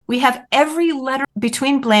We have every letter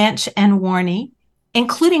between Blanche and Warnie,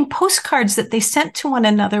 including postcards that they sent to one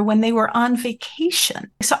another when they were on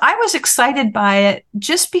vacation. So I was excited by it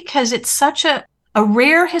just because it's such a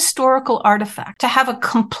rare historical artifact. To have a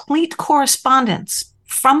complete correspondence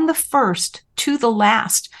from the first to the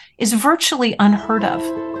last is virtually unheard of.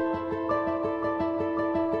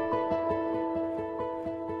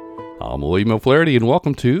 I'm William O'Flaherty, and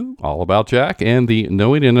welcome to All About Jack and the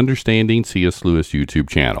Knowing and Understanding C.S. Lewis YouTube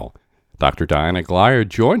channel. Dr. Diana Glyer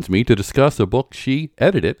joins me to discuss a book she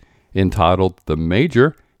edited entitled The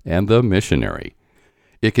Major and the Missionary.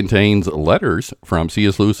 It contains letters from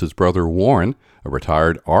C.S. Lewis's brother Warren, a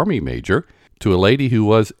retired Army major, to a lady who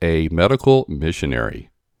was a medical missionary.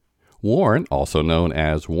 Warren, also known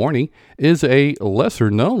as Warnie, is a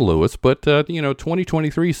lesser-known Lewis, but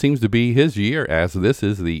 2023 seems to be his year, as this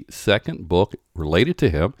is the second book related to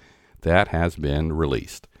him that has been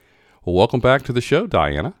released. Well, welcome back to the show,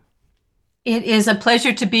 Diana. It is a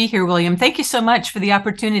pleasure to be here, William. Thank you so much for the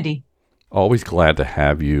opportunity. Always glad to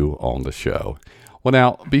have you on the show. Well,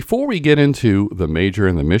 now, before we get into The Major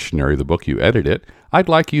and the Missionary, the book you edited, I'd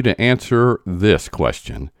like you to answer this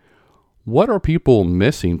question. What are people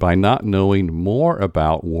missing by not knowing more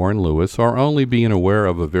about Warren Lewis or only being aware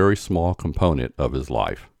of a very small component of his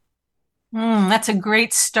life? That's a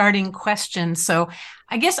great starting question. So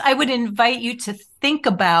I guess I would invite you to think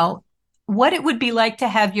about what it would be like to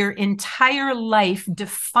have your entire life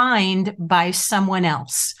defined by someone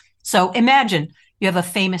else. So imagine you have a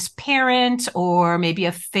famous parent or maybe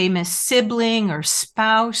a famous sibling or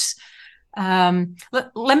spouse.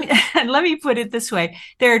 Let me put it this way.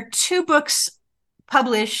 There are two books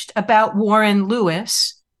published about Warren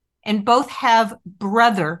Lewis, and both have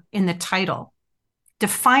brother in the title,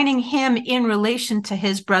 defining him in relation to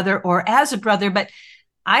his brother or as a brother. But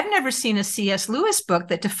I've never seen a C.S. Lewis book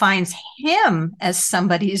that defines him as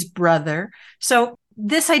somebody's brother. So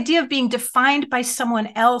this idea of being defined by someone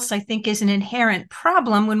else, I think, is an inherent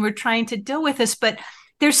problem when we're trying to deal with this. But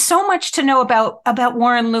there's so much to know about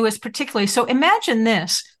Warren Lewis particularly. So imagine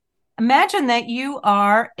this. Imagine that you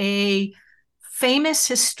are a famous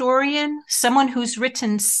historian, someone who's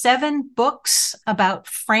written 7 books about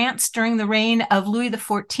France during the reign of Louis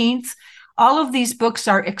XIV. All of these books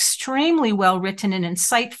are extremely well written and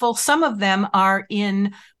insightful. Some of them are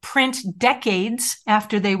in print decades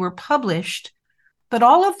after they were published. But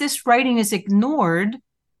all of this writing is ignored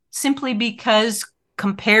simply because,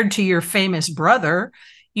 compared to your famous brother,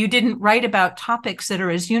 you didn't write about topics that are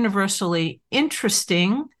as universally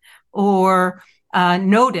interesting or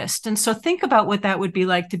noticed. And so think about what that would be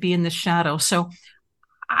like to be in the shadow. So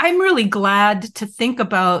I'm really glad to think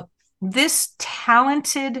about this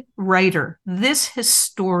talented writer, this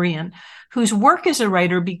historian, whose work as a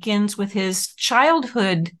writer begins with his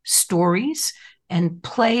childhood stories and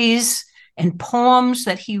plays and poems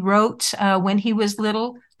that he wrote when he was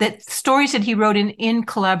little, that stories that he wrote in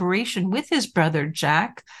collaboration with his brother,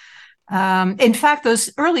 Jack. In fact, those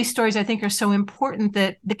early stories, I think, are so important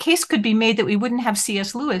that the case could be made that we wouldn't have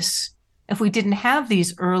C.S. Lewis if we didn't have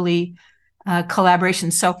these early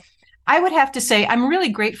collaborations. So I would have to say I'm really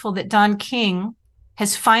grateful that Don King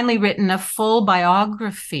has finally written a full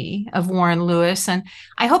biography of Warren Lewis. And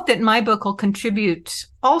I hope that my book will contribute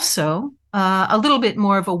also a little bit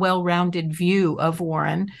more of a well-rounded view of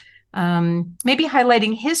Warren, maybe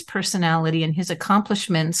highlighting his personality and his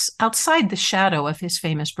accomplishments outside the shadow of his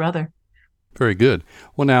famous brother. Very good.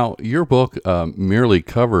 Well, now, your book merely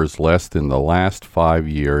covers less than the last 5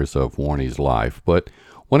 years of Warnie's life, but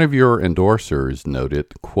one of your endorsers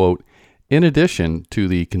noted, quote, "In addition to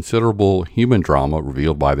the considerable human drama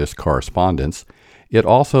revealed by this correspondence, it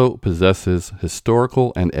also possesses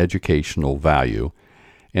historical and educational value."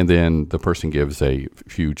 And then the person gives a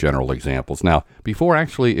few general examples. Now, before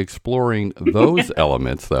actually exploring those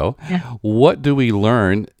elements, though, what do we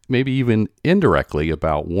learn, maybe even indirectly,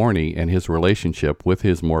 about Warnie and his relationship with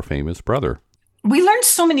his more famous brother? We learned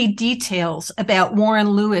so many details about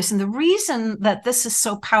Warren Lewis. And the reason that this is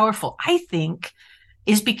so powerful, I think,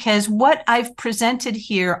 is because what I've presented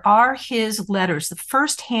here are his letters, the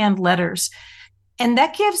firsthand letters. And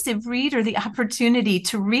that gives the reader the opportunity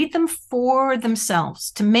to read them for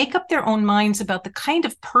themselves, to make up their own minds about the kind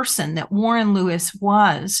of person that Warren Lewis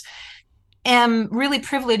was. I'm really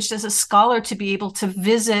privileged as a scholar to be able to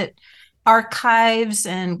visit archives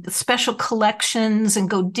and special collections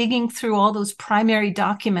and go digging through all those primary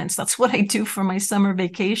documents. That's what I do for my summer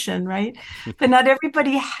vacation, right? But not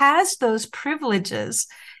everybody has those privileges.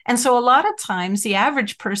 And so a lot of times the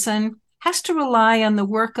average person has to rely on the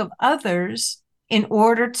work of others in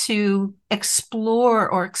order to explore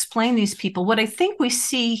or explain these people. What I think we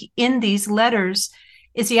see in these letters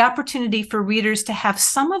is the opportunity for readers to have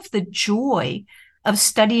some of the joy of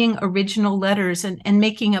studying original letters and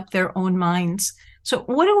making up their own minds. So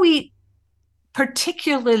what do we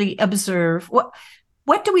particularly observe?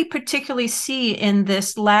 What do we particularly see in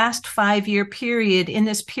this last 5-year period, in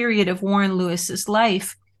this period of Warren Lewis's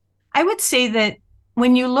life? I would say that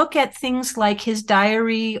when you look at things like his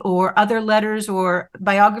diary or other letters or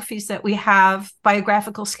biographies that we have,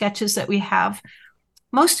 biographical sketches that we have,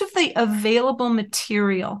 most of the available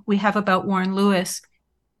material we have about Warren Lewis,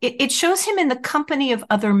 it shows him in the company of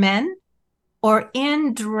other men or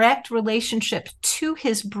in direct relationship to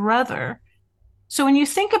his brother. So when you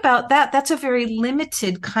think about that, that's a very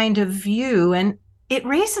limited kind of view, and it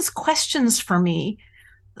raises questions for me.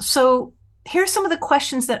 So here's some of the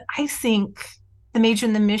questions that I think The Major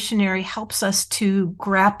and the Missionary helps us to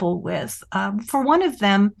grapple with. For one of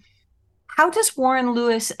them, how does Warren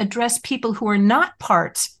Lewis address people who are not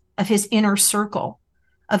part of his inner circle,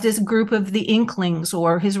 of this group of the Inklings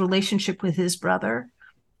or his relationship with his brother?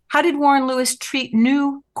 How did Warren Lewis treat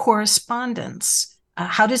new correspondents?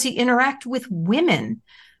 How does he interact with women?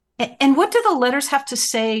 And what do the letters have to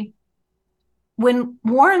say when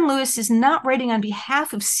Warren Lewis is not writing on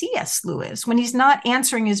behalf of C.S. Lewis, when he's not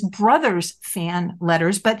answering his brother's fan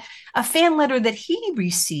letters, but a fan letter that he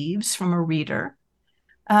receives from a reader?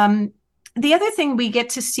 The other thing we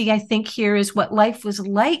get to see, I think, here is what life was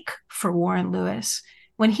like for Warren Lewis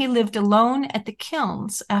when he lived alone at the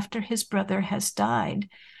kilns after his brother has died.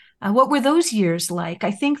 What were those years like?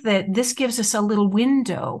 I think that this gives us a little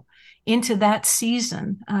window into that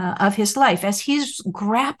season of his life as he's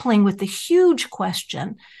grappling with the huge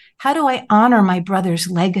question, how do I honor my brother's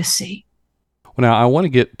legacy? Well, now I want to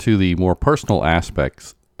get to the more personal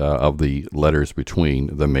aspects of the letters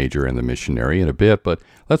between the Major and the Missionary in a bit, but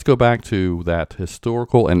let's go back to that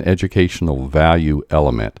historical and educational value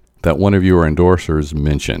element that one of your endorsers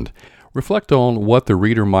mentioned. Reflect on what the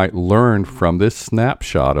reader might learn from this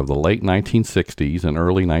snapshot of the late 1960s and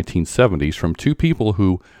early 1970s from two people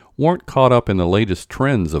who weren't caught up in the latest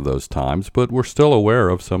trends of those times, but were still aware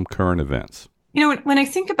of some current events. You know, when I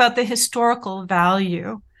think about the historical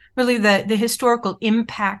value, really the historical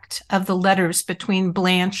impact of the letters between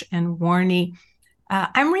Blanche and Warnie,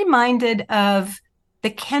 I'm reminded of the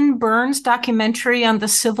Ken Burns documentary on the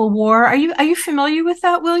Civil War. Are you familiar with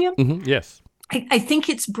that, William? Mm-hmm, yes. I think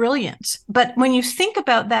it's brilliant. But when you think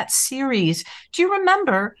about that series, do you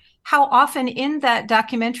remember how often in that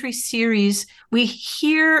documentary series we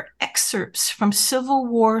hear excerpts from Civil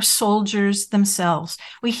War soldiers themselves?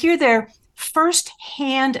 We hear their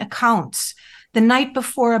first-hand accounts the night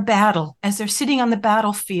before a battle, as they're sitting on the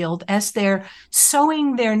battlefield, as they're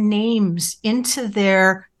sewing their names into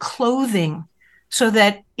their clothing so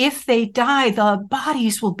that if they die, the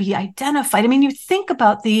bodies will be identified. I mean, you think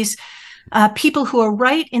about these people who are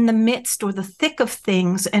right in the midst or the thick of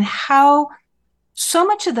things, and how so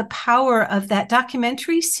much of the power of that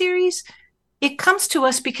documentary series, it comes to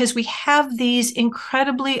us because we have these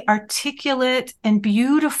incredibly articulate and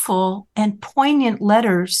beautiful and poignant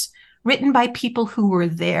letters written by people who were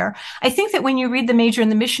there. I think that when you read The Major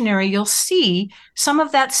and the Missionary, you'll see some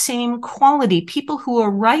of that same quality, people who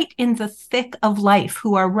are right in the thick of life,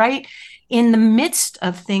 who are right in the midst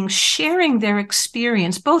of things, sharing their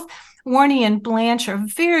experience. Both Warnie and Blanche are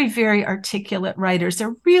very, very articulate writers.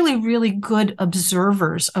 They're really, really good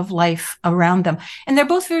observers of life around them. And they're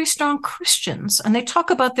both very strong Christians. And they talk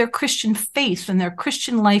about their Christian faith and their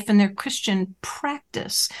Christian life and their Christian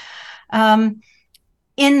practice.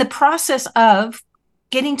 In the process of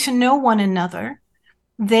getting to know one another,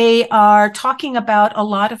 they are talking about a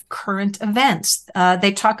lot of current events.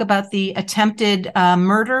 They talk about the attempted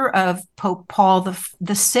murder of Pope Paul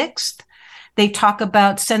the Sixth. They talk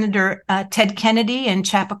about Senator Ted Kennedy and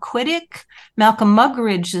Chappaquiddick, Malcolm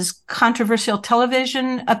Muggeridge's controversial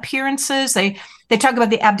television appearances. They talk about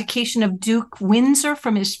the abdication of Duke Windsor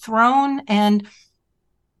from his throne. And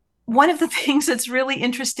one of the things that's really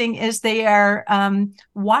interesting is they are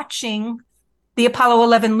watching the Apollo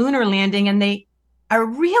 11 lunar landing, and they are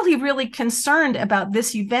really, really concerned about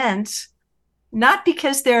this event, not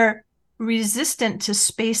because they're resistant to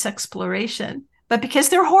space exploration, but because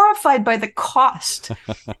they're horrified by the cost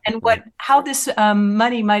and how this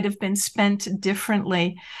money might have been spent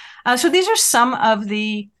differently. So these are some of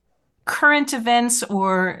the current events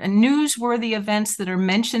or newsworthy events that are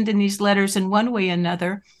mentioned in these letters in one way or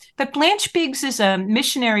another. But Blanche Biggs is a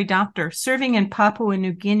missionary doctor serving in Papua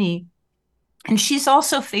New Guinea. And she's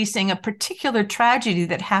also facing a particular tragedy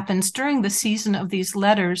that happens during the season of these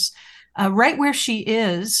letters, right where she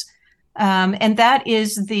is. And that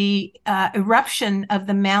is the eruption of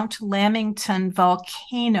the Mount Lamington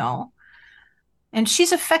volcano. And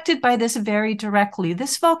she's affected by this very directly.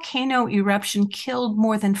 This volcano eruption killed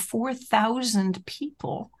more than 4,000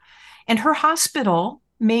 people. And her hospital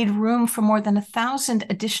made room for more than 1,000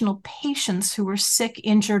 additional patients who were sick,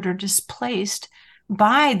 injured, or displaced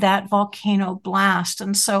by that volcano blast.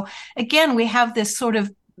 And so, again, we have this sort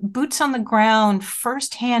of boots on the ground,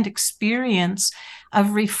 firsthand experience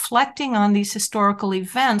of reflecting on these historical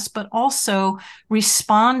events, but also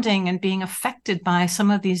responding and being affected by some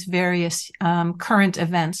of these various current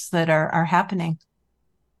events that are happening.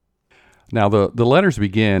 Now, the letters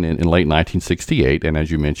begin in late 1968, and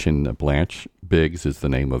as you mentioned, Blanche Biggs is the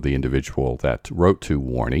name of the individual that wrote to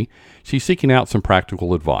Warney. She's seeking out some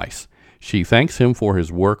practical advice. She thanks him for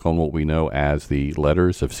his work on what we know as the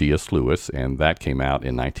Letters of C.S. Lewis, and that came out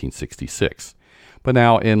in 1966. But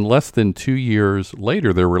now, in less than 2 years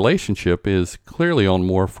later, their relationship is clearly on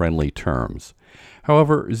more friendly terms.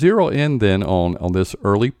 However, zero in then on this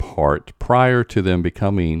early part prior to them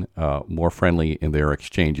becoming more friendly in their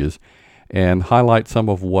exchanges, and highlight some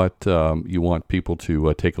of what you want people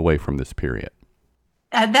to take away from this period.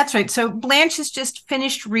 That's right. So Blanche has just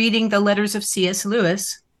finished reading the Letters of C.S.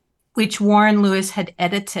 Lewis, which Warren Lewis had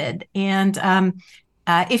edited. And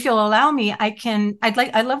if you'll allow me,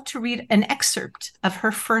 I'd love to read an excerpt of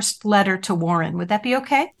her first letter to Warren. Would that be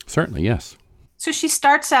okay? Certainly, yes. So she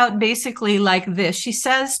starts out basically like this. She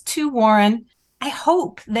says to Warren, I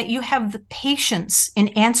hope that you have the patience in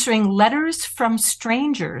answering letters from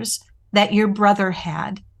strangers that your brother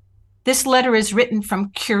had. This letter is written from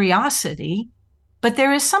curiosity, but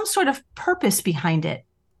there is some sort of purpose behind it.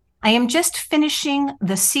 I am just finishing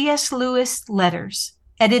the C.S. Lewis letters,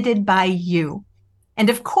 edited by you. And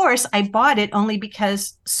of course, I bought it only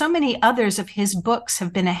because so many others of his books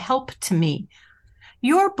have been a help to me.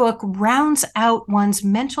 Your book rounds out one's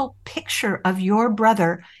mental picture of your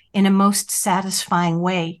brother in a most satisfying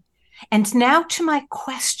way. And now to my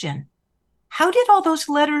question. How did all those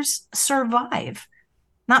letters survive?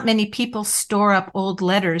 Not many people store up old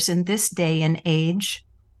letters in this day and age.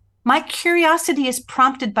 My curiosity is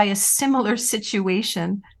prompted by a similar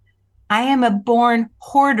situation. I am a born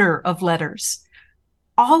hoarder of letters,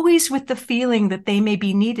 always with the feeling that they may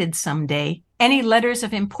be needed someday. Any letters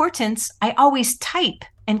of importance, I always type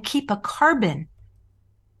and keep a carbon.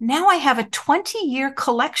 Now I have a 20-year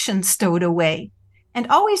collection stowed away and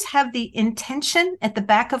always have the intention at the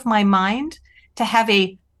back of my mind to have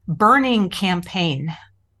a burning campaign.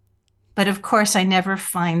 But of course, I never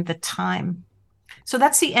find the time. So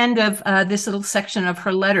that's the end of this little section of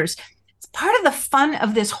her letters. Part of the fun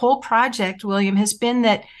of this whole project, William, has been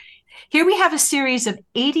that here we have a series of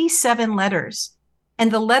 87 letters, and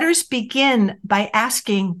the letters begin by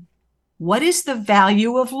asking, what is the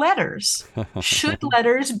value of letters? Should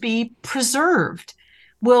letters be preserved?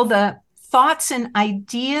 Will the thoughts and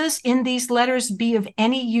ideas in these letters be of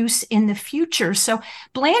any use in the future? So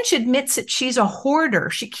Blanche admits that she's a hoarder.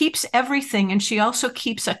 She keeps everything, and she also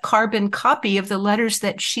keeps a carbon copy of the letters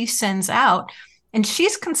that she sends out. And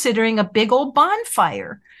she's considering a big old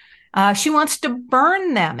bonfire. She wants to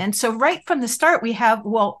burn them. And so right from the start, we have,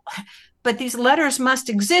 well, but these letters must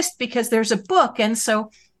exist because there's a book. And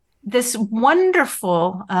so this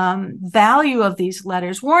wonderful value of these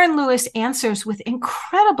letters, Warren Lewis answers with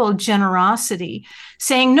incredible generosity,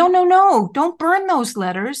 saying, no, no, no, don't burn those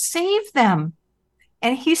letters, save them.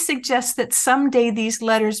 And he suggests that someday these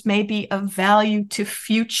letters may be of value to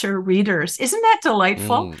future readers. Isn't that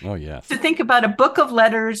delightful? Oh, yes. To think about a book of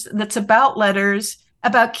letters that's about letters,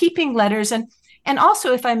 about keeping letters, and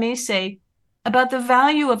also, if I may say, about the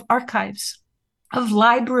value of archives, of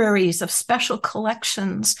libraries, of special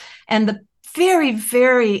collections, and the very,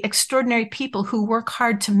 very extraordinary people who work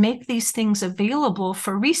hard to make these things available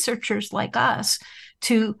for researchers like us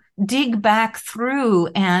to dig back through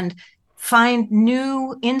and find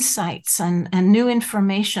new insights and new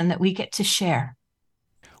information that we get to share.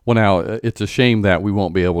 Well, now, it's a shame that we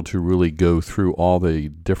won't be able to really go through all the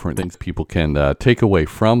different things people can take away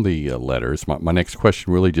from the letters. My next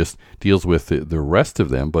question really just deals with the rest of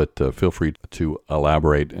them, but feel free to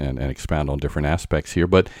elaborate and expound on different aspects here.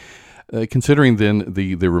 But considering then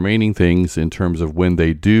the remaining things in terms of when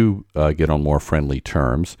they do get on more friendly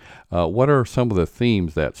terms, what are some of the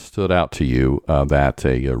themes that stood out to you that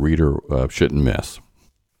a reader shouldn't miss?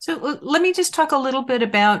 So let me just talk a little bit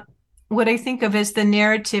about what I think of as the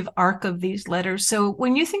narrative arc of these letters. So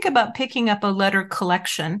when you think about picking up a letter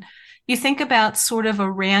collection, you think about sort of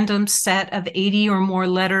a random set of 80 or more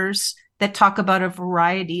letters that talk about a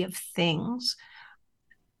variety of things.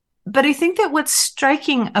 But I think that what's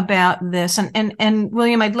striking about this, and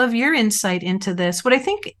William, I'd love your insight into this. What I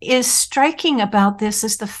think is striking about this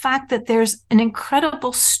is the fact that there's an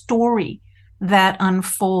incredible story that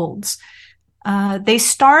unfolds. It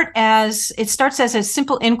starts as a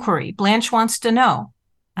simple inquiry. Blanche wants to know,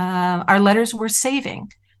 our letters we're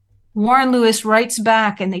saving. Warren Lewis writes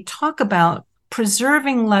back, and they talk about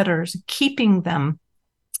preserving letters, keeping them,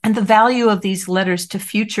 and the value of these letters to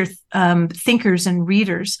future thinkers and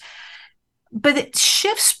readers. But it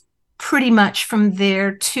shifts pretty much from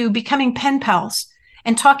there to becoming pen pals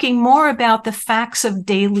and talking more about the facts of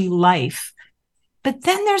daily life. But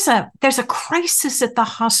then there's a crisis at the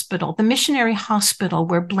hospital, the missionary hospital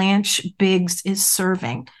where Blanche Biggs is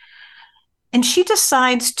serving. And she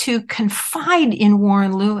decides to confide in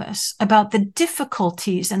Warren Lewis about the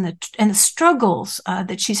difficulties and the struggles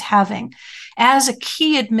that she's having as a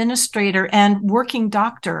key administrator and working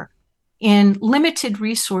doctor in limited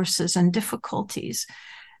resources and difficulties.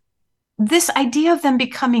 This idea of them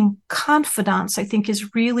becoming confidants, I think,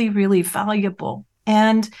 is really, really valuable.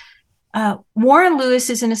 And Warren Lewis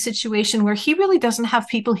is in a situation where he really doesn't have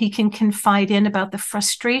people he can confide in about the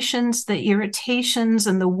frustrations, the irritations,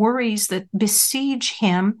 and the worries that besiege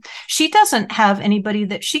him. She doesn't have anybody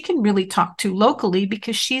that she can really talk to locally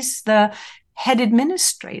because she's the head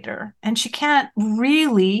administrator, and she can't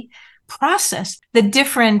really process the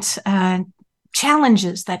different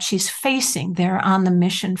challenges that she's facing there on the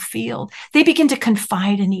mission field. They begin to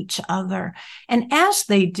confide in each other. And as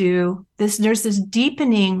they do, there's this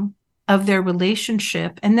deepening of their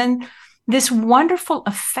relationship, and then this wonderful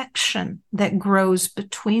affection that grows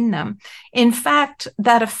between them. In fact,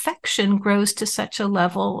 that affection grows to such a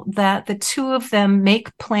level that the two of them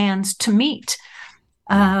make plans to meet.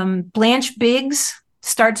 Blanche Biggs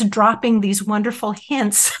starts dropping these wonderful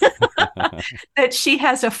hints that she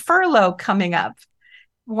has a furlough coming up.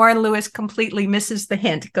 Warren Lewis completely misses the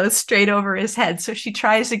hint, goes straight over his head. So she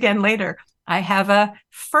tries again later. I have a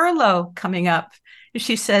furlough coming up.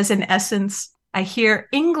 She says, in essence, I hear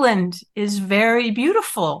England is very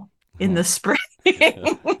beautiful in the spring.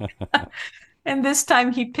 And this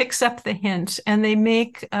time he picks up the hint, and they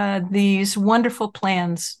make these wonderful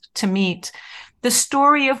plans to meet. The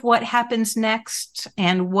story of what happens next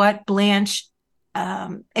and what Blanche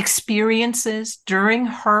experiences during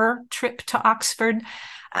her trip to Oxford,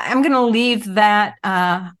 I'm going to leave that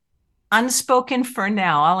unspoken for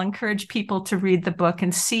now. I'll encourage people to read the book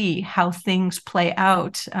and see how things play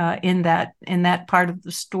out in that part of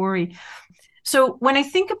the story. So when I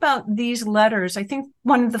think about these letters, I think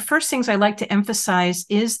one of the first things I like to emphasize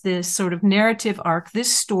is this sort of narrative arc,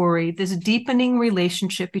 this story, this deepening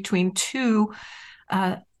relationship between two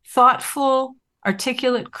thoughtful,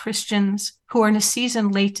 articulate Christians who are in a season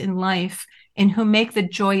late in life and who make the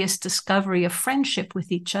joyous discovery of friendship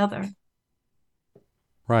with each other.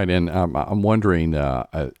 Right, and I'm wondering,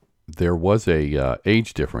 there was a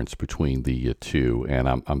age difference between the two, and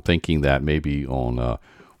I'm thinking that maybe on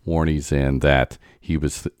Warnie's end that he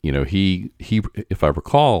was, he if I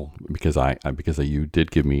recall, because you did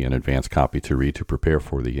give me an advance copy to read to prepare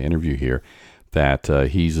for the interview here, that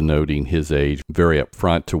he's noting his age very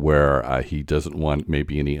upfront to where he doesn't want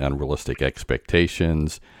maybe any unrealistic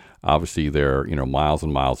expectations. Obviously, they're miles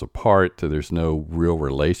and miles apart. There's no real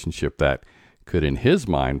relationship that could in his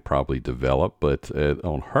mind probably develop, but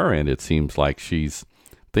on her end it seems like she's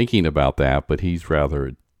thinking about that, but he's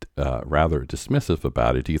rather dismissive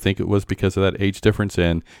about it. Do you think it was because of that age difference,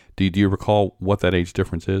 and do you recall what that age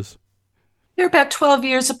difference is? They're about 12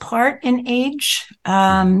 years apart in age.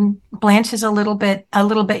 Blanche is a little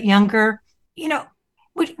bit younger.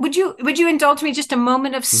 Would you indulge me just a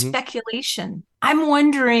moment of speculation? I'm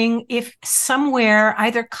wondering if somewhere,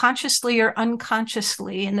 either consciously or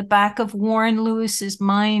unconsciously, in the back of Warren Lewis's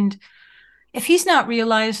mind, if he's not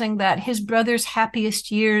realizing that his brother's happiest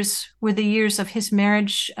years were the years of his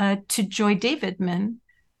marriage to Joy Davidman,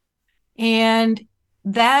 and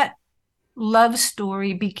that love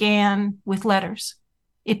story began with letters.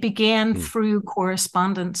 It began through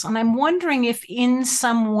correspondence. And I'm wondering if in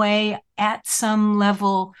some way, at some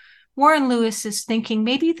level, Warren Lewis is thinking,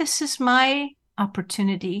 maybe this is my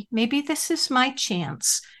opportunity. Maybe this is my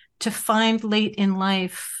chance to find late in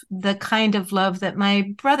life the kind of love that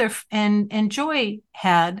my brother and Joy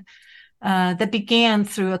had that began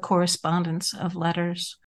through a correspondence of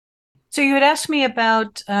letters. So you had asked me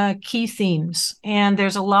about key themes, and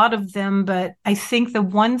there's a lot of them, but I think the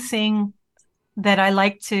one thing that I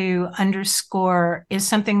like to underscore is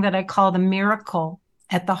something that I call the miracle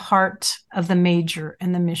at the heart of the major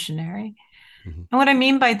and the missionary. Mm-hmm. And what I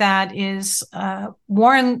mean by that is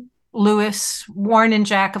Warren and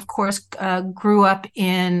Jack, of course, grew up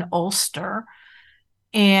in Ulster.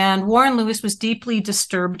 And Warren Lewis was deeply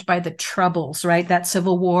disturbed by the Troubles, right? That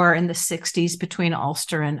civil war in the 60s between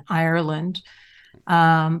Ulster and Ireland.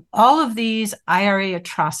 All of these IRA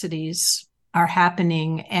atrocities are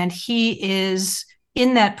happening, and he is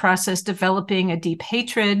in that process developing a deep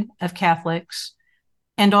hatred of Catholics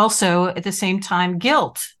and also at the same time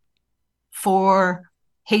guilt for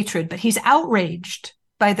hatred. But he's outraged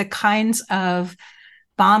by the kinds of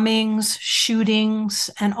bombings, shootings,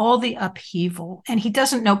 and all the upheaval, and he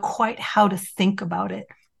doesn't know quite how to think about it.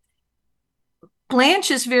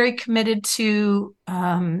 Blanche is very committed to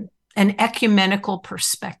an ecumenical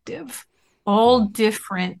perspective, all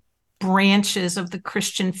different branches of the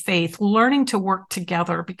Christian faith learning to work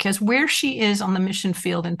together, because where she is on the mission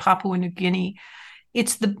field in Papua New Guinea,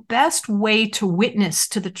 it's the best way to witness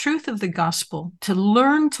to the truth of the gospel, to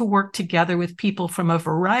learn to work together with people from a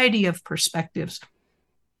variety of perspectives.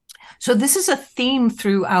 So this is a theme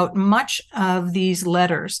throughout much of these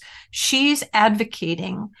letters. She's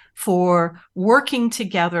advocating for working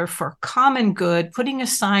together for common good, putting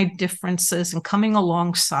aside differences and coming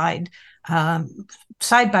alongside,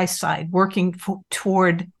 side by side, working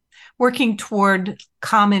toward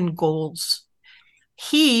common goals.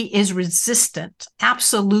 He is resistant,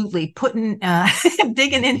 absolutely putting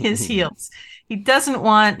digging in his heels. He doesn't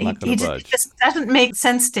want, he just doesn't make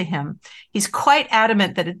sense to him. He's quite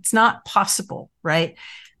adamant that it's not possible, right?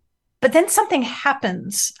 But then something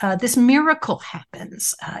happens. This miracle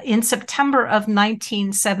happens in September of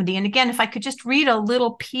 1970. And again, if I could just read a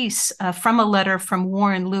little piece from a letter from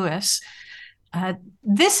Warren Lewis.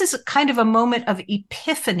 This is kind of a moment of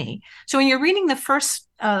epiphany. So when you're reading the first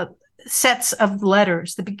sets of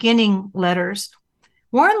letters, the beginning letters,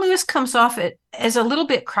 Warren Lewis comes off it as a little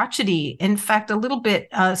bit crotchety, in fact, a little bit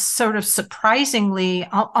sort of surprisingly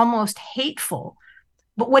almost hateful.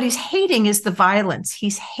 But what he's hating is the violence.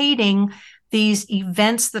 He's hating these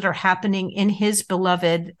events that are happening in his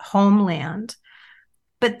beloved homeland.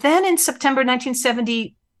 But then in September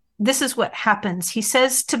 1970, this is what happens. He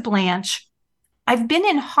says to Blanche, "I've been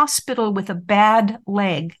in hospital with a bad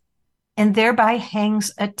leg, and thereby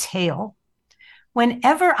hangs a tale.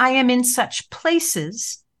 Whenever I am in such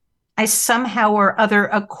places, I somehow or other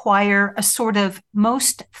acquire a sort of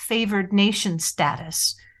most favored nation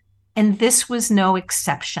status. And this was no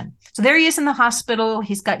exception." So there he is in the hospital.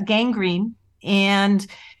 He's got gangrene, and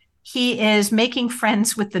he is making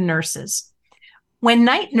friends with the nurses. When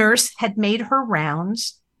night nurse had made her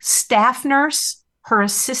rounds, staff nurse, her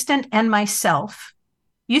assistant, and myself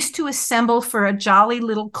used to assemble for a jolly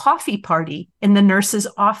little coffee party in the nurse's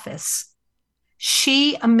office.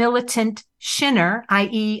 She, a militant Shinner,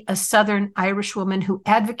 i.e. a Southern Irish woman who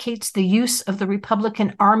advocates the use of the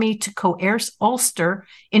Republican Army to coerce Ulster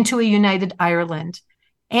into a united Ireland,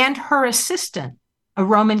 and her assistant, a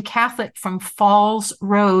Roman Catholic from Falls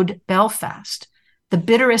Road, Belfast, the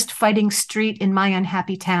bitterest fighting street in my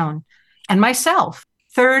unhappy town, and myself,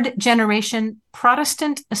 third generation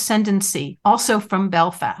Protestant ascendancy, also from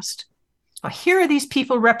Belfast. Well, here are these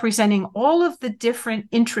people representing all of the different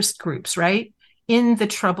interest groups, right, in the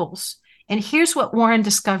Troubles. And here's what Warren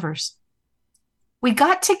discovers. We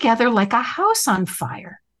got together like a house on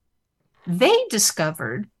fire. They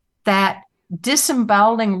discovered that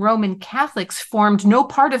disemboweling Roman Catholics formed no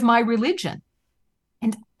part of my religion.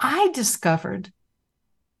 And I discovered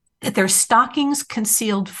that their stockings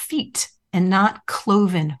concealed feet and not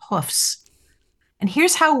cloven hoofs. And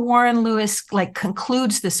here's how Warren Lewis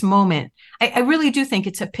concludes this moment. I really do think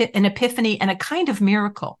it's an epiphany and a kind of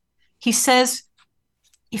miracle. He says,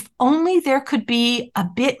 if only there could be a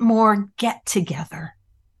bit more get together,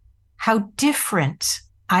 how different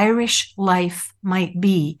Irish life might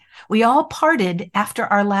be. We all parted after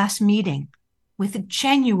our last meeting with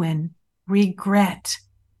genuine regret.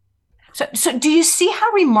 So do you see how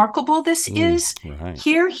remarkable this is? Right.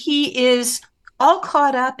 Here he is all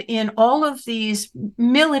caught up in all of these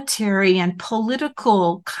military and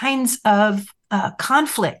political kinds of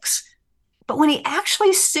conflicts. But when he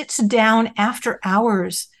actually sits down after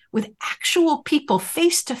hours with actual people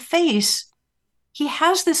face to face, he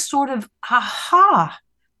has this sort of aha.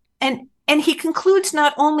 And he concludes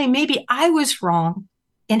not only maybe I was wrong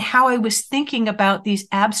in how I was thinking about these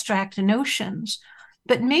abstract notions,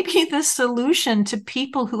 but maybe the solution to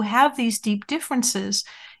people who have these deep differences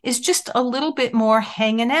is just a little bit more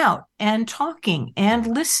hanging out and talking and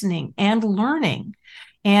listening and learning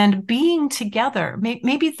and being together.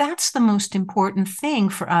 Maybe that's the most important thing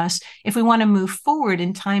for us if we want to move forward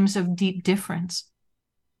in times of deep difference.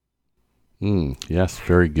 Yes,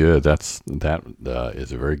 very good. That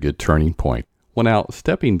is a very good turning point. Well, now,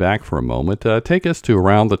 stepping back for a moment, take us to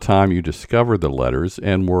around the time you discovered the letters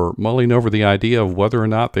and were mulling over the idea of whether or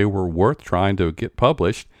not they were worth trying to get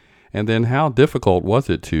published, and then how difficult was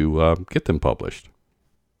it to get them published?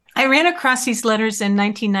 I ran across these letters in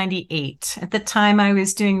 1998. At the time, I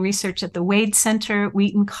was doing research at the Wade Center at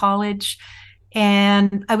Wheaton College,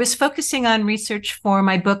 and I was focusing on research for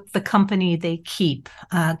my book, The Company They Keep,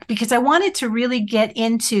 because I wanted to really get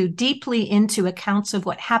deeply into accounts of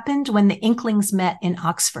what happened when the Inklings met in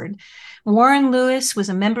Oxford. Warren Lewis was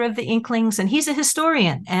a member of the Inklings, and he's a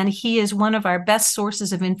historian, and he is one of our best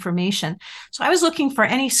sources of information. So I was looking for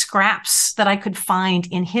any scraps that I could find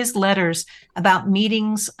in his letters about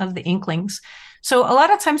meetings of the Inklings. So a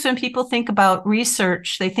lot of times when people think about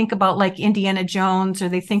research, they think about like Indiana Jones, or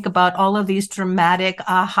they think about all of these dramatic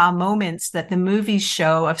aha moments that the movies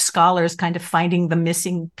show of scholars kind of finding the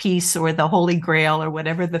missing piece or the Holy Grail or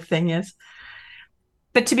whatever the thing is.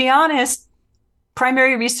 But to be honest,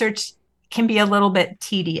 primary research can be a little bit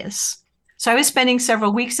tedious. So I was spending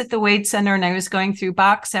several weeks at the Wade Center, and I was going through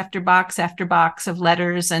box after box after box of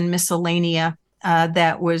letters and miscellanea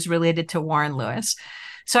that was related to Warren Lewis.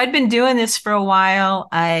 So I'd been doing this for a while.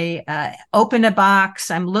 I open a box,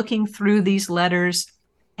 I'm looking through these letters,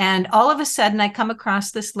 and all of a sudden I come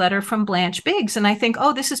across this letter from Blanche Biggs, and I think,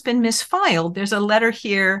 oh, this has been misfiled. There's a letter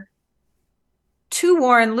here to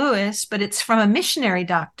Warren Lewis, but it's from a missionary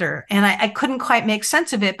doctor. And I couldn't quite make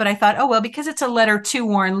sense of it, but I thought, oh, well, because it's a letter to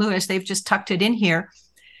Warren Lewis, they've just tucked it in here.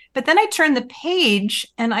 But then I turned the page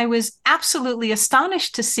and I was absolutely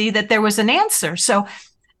astonished to see that there was an answer. So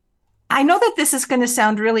I know that this is going to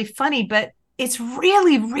sound really funny, but it's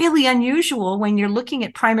really, really unusual when you're looking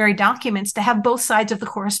at primary documents to have both sides of the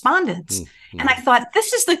correspondence. Mm-hmm. And I thought,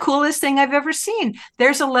 this is the coolest thing I've ever seen.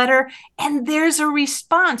 There's a letter and there's a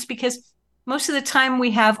response, because most of the time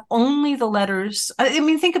we have only the letters. I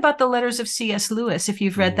mean, think about the letters of C.S. Lewis, if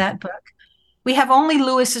you've read that book. We have only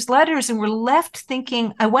Lewis's letters, and we're left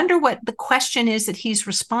thinking, I wonder what the question is that he's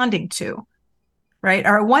responding to, right?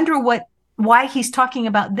 Or I wonder why he's talking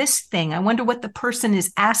about this thing. I wonder what the person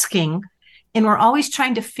is asking. And we're always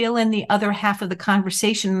trying to fill in the other half of the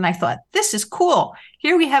conversation. And I thought, this is cool.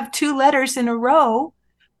 Here we have two letters in a row,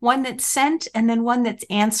 one that's sent and then one that's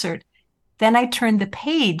answered. Then I turned the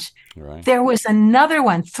page. Right. There was another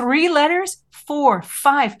one, 3 letters, 4,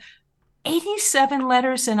 5, 87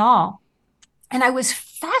 letters in all. And I was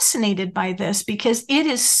fascinated by this because it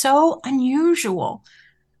is so unusual.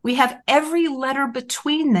 We have every letter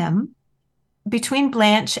between them, between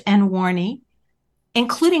Blanche and Warnie,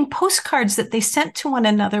 including postcards that they sent to one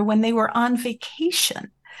another when they were on vacation.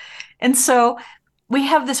 And so we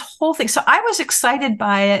have this whole thing. So I was excited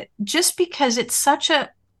by it just because it's such a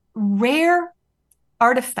rare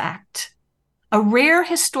artifact, a rare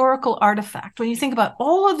historical artifact. When you think about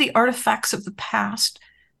all of the artifacts of the past,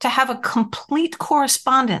 to have a complete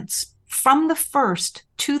correspondence from the first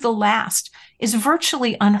to the last is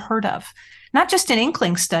virtually unheard of, not just in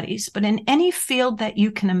Inkling studies, but in any field that you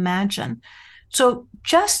can imagine. So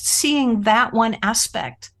just seeing that one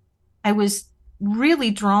aspect, I was really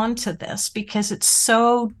drawn to this because it's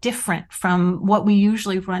so different from what we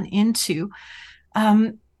usually run into.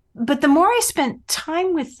 But the more I spent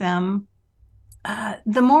time with them,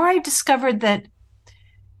 the more I discovered that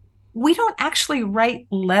we don't actually write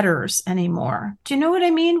letters anymore. Do you know what I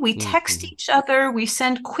mean? We text each other, we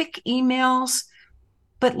send quick emails,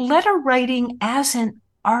 but letter writing as an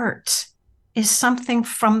art is something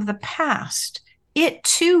from the past. It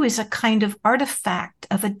too is a kind of artifact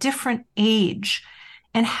of a different age,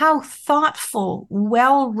 and how thoughtful,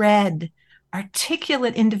 well-read,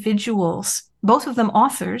 articulate individuals, both of them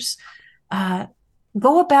authors,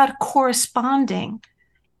 go about corresponding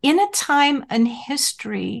in a time in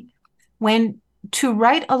history when to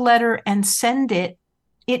write a letter and send it,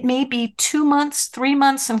 it may be 2 months, 3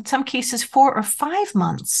 months, in some cases 4 or 5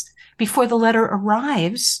 months before the letter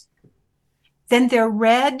arrives. Then they're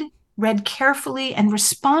read carefully and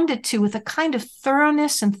responded to with a kind of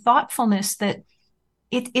thoroughness and thoughtfulness that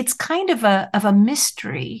it's kind of a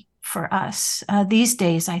mystery for us these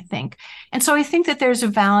days, I think. And so I think that there's a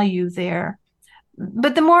value there.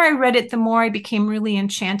 But the more I read it, the more I became really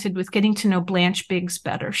enchanted with getting to know Blanche Biggs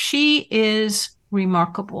better. She is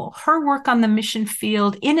remarkable. Her work on the mission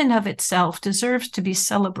field in and of itself deserves to be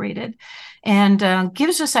celebrated, and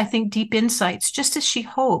gives us, I think, deep insights, just as she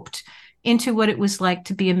hoped, into what it was like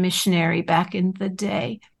to be a missionary back in the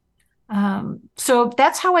day. So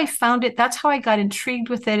that's how I found it. That's how I got intrigued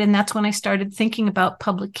with it. And that's when I started thinking about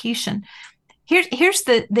publication. Here's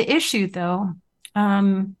the issue, though.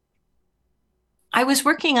 I was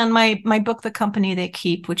working on my book, The Company They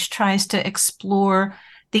Keep, which tries to explore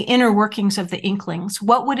the inner workings of the Inklings.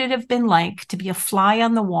 What would it have been like to be a fly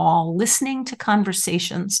on the wall, listening to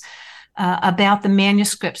conversations about the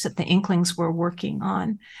manuscripts that the Inklings were working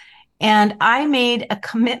on? And I made a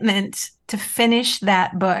commitment to finish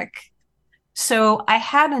that book. So I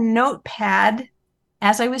had a notepad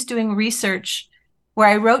as I was doing research where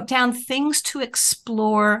I wrote down things to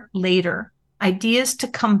explore later, ideas to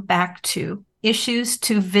come back to, issues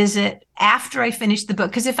to visit after I finished the book.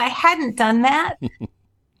 Because if I hadn't done that,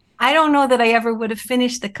 I don't know that I ever would have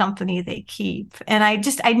finished The Company They Keep. And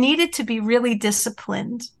I needed to be really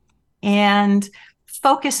disciplined and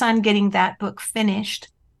focus on getting that book finished.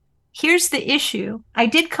 Here's the issue. I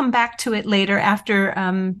did come back to it later after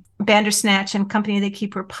Bandersnatch and Company They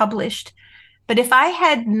Keep were published. But if I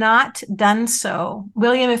had not done so,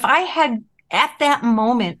 William, if I had at that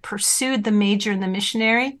moment pursued the Major and the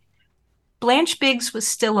Missionary, Blanche Biggs was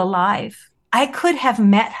still alive. I could have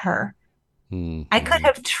met her. I could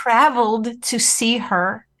have traveled to see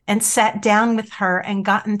her and sat down with her and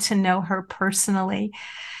gotten to know her personally.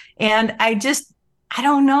 And I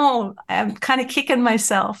don't know. I'm kind of kicking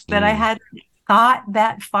myself that I hadn't thought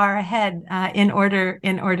that far ahead in order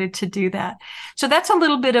to do that. So that's a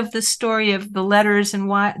little bit of the story of the letters and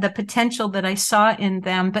why the potential that I saw in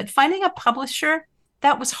them. But finding a publisher,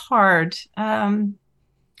 that was hard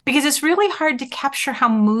because it's really hard to capture how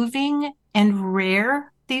moving and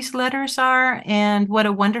rare these letters are and what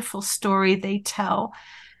a wonderful story they tell.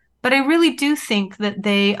 But I really do think that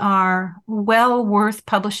they are well worth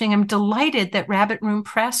publishing. I'm delighted that Rabbit Room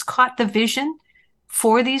Press caught the vision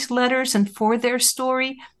for these letters and for their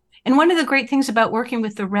story. And one of the great things about working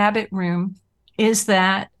with the Rabbit Room is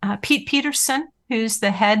that Pete Peterson, who's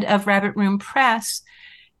the head of Rabbit Room Press,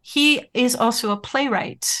 he is also a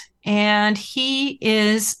playwright. And he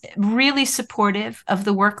is really supportive of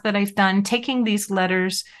the work that I've done, taking these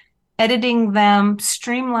letters, editing them,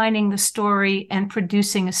 streamlining the story, and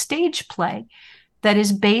producing a stage play that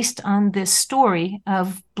is based on this story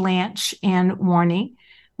of Blanche and Warnie.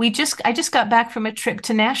 I just got back from a trip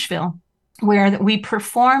to Nashville where we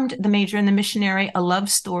performed The Major and the Missionary, a love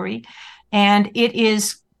story, and it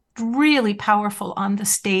is really powerful on the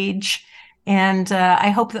stage. And I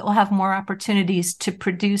hope that we'll have more opportunities to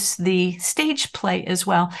produce the stage play as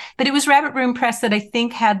well. But it was Rabbit Room Press that I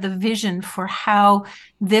think had the vision for how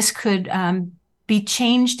this could be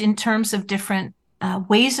changed in terms of different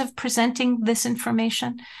ways of presenting this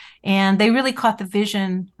information. And they really caught the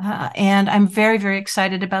vision. And I'm very, very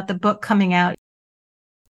excited about the book coming out.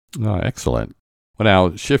 Oh, excellent. Well,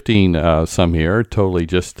 now shifting some here, totally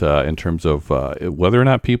just in terms of whether or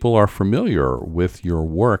not people are familiar with your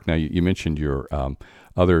work. Now, you mentioned your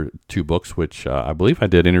other two books, which I believe I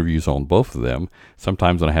did interviews on both of them.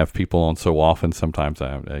 Sometimes when I have people on so often, sometimes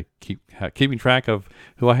I keeping track of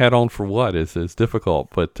who I had on for what is difficult.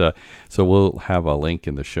 But so we'll have a link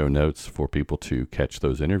in the show notes for people to catch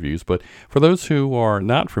those interviews. But for those who are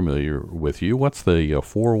not familiar with you, what's the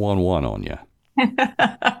 411 on you?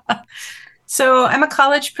 So I'm a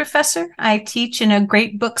college professor. I teach in a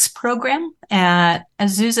Great Books program at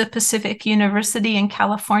Azusa Pacific University in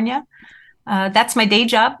California. That's my day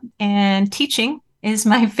job, and teaching is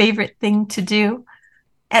my favorite thing to do.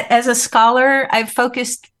 As a scholar, I've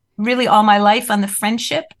focused really all my life on the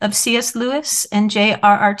friendship of C.S. Lewis and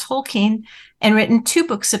J.R.R. Tolkien and written two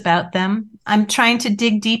books about them. I'm trying to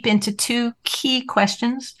dig deep into two key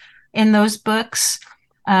questions in those books.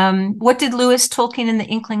 What did Lewis, Tolkien, and the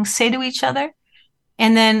Inklings say to each other?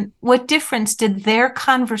 And then what difference did their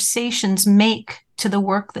conversations make to the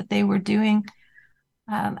work that they were doing?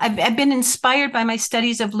 I've been inspired by my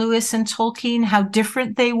studies of Lewis and Tolkien, how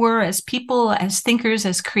different they were as people, as thinkers,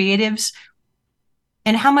 as creatives,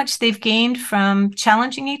 and how much they've gained from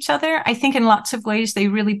challenging each other. I think in lots of ways they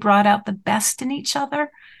really brought out the best in each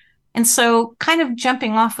other. And so kind of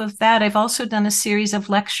jumping off of that, I've also done a series of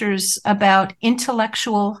lectures about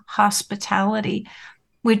intellectual hospitality,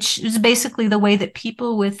 which is basically the way that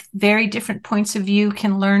people with very different points of view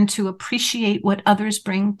can learn to appreciate what others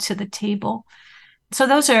bring to the table. So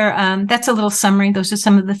those are, that's a little summary. Those are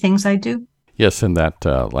some of the things I do. Yes, and that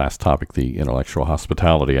last topic, the intellectual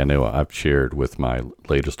hospitality, I know I've shared with my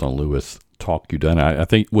latest on Lewis talk you've done. I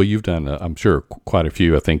think, well, you've done, I'm sure, quite a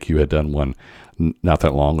few. I think you had done one not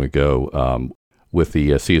that long ago with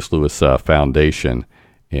the C.S. Lewis Foundation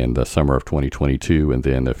in the summer of 2022, and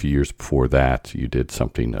then a few years before that, you did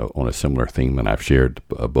something on a similar theme, and I've shared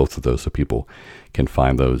both of those so people can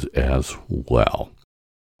find those as well.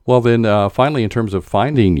 Well, then, finally, in terms of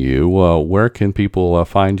finding you, where can people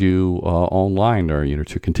find you online, or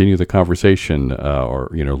to continue the conversation, or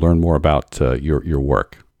learn more about your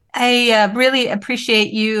work? I really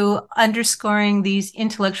appreciate you underscoring these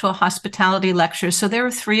intellectual hospitality lectures. So there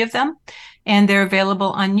are 3 of them, and they're available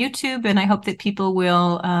on YouTube, and I hope that people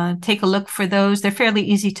will take a look for those. They're fairly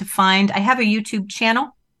easy to find. I have a YouTube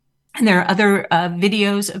channel, And there are other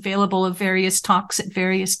videos available of various talks at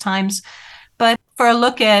various times. But for a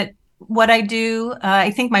look at what I do,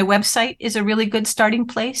 I think my website is a really good starting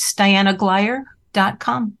place,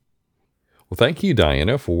 dianaglyer.com. Well, thank you,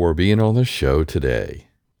 Diana, for being on the show today.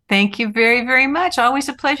 Thank you very, very much. Always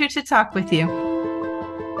a pleasure to talk with you.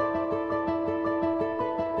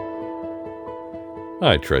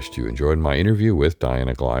 I trust you enjoyed my interview with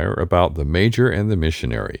Diana Glyer about The Major and the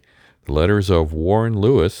Missionary, the letters of Warren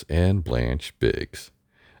Lewis and Blanche Biggs.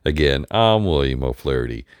 Again, I'm William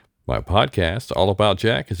O'Flaherty. My podcast, All About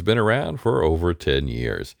Jack, has been around for over 10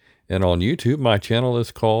 years, and on YouTube, my channel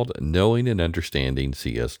is called Knowing and Understanding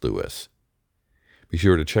C.S. Lewis. Be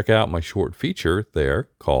sure to check out my short feature there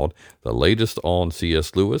called The Latest on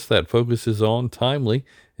C.S. Lewis that focuses on timely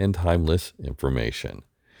and timeless information.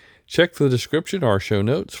 Check the description or show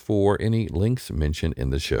notes for any links mentioned in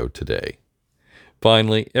the show today.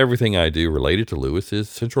 Finally, everything I do related to Lewis is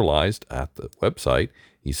centralized at the website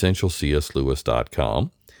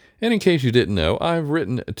essentialcslewis.com. And in case you didn't know, I've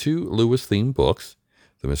written 2 Lewis-themed books.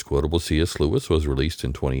 The Misquotable C.S. Lewis was released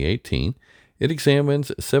in 2018. It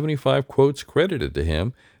examines 75 quotes credited to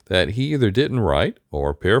him that he either didn't write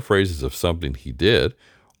or paraphrases of something he did,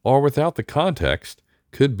 or without the context,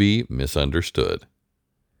 could be misunderstood.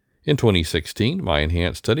 In 2016, my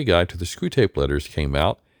enhanced study guide to the Screwtape Letters came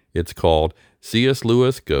out. It's called C.S.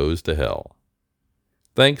 Lewis Goes to Hell.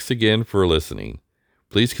 Thanks again for listening.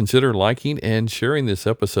 Please consider liking and sharing this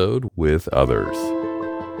episode with others.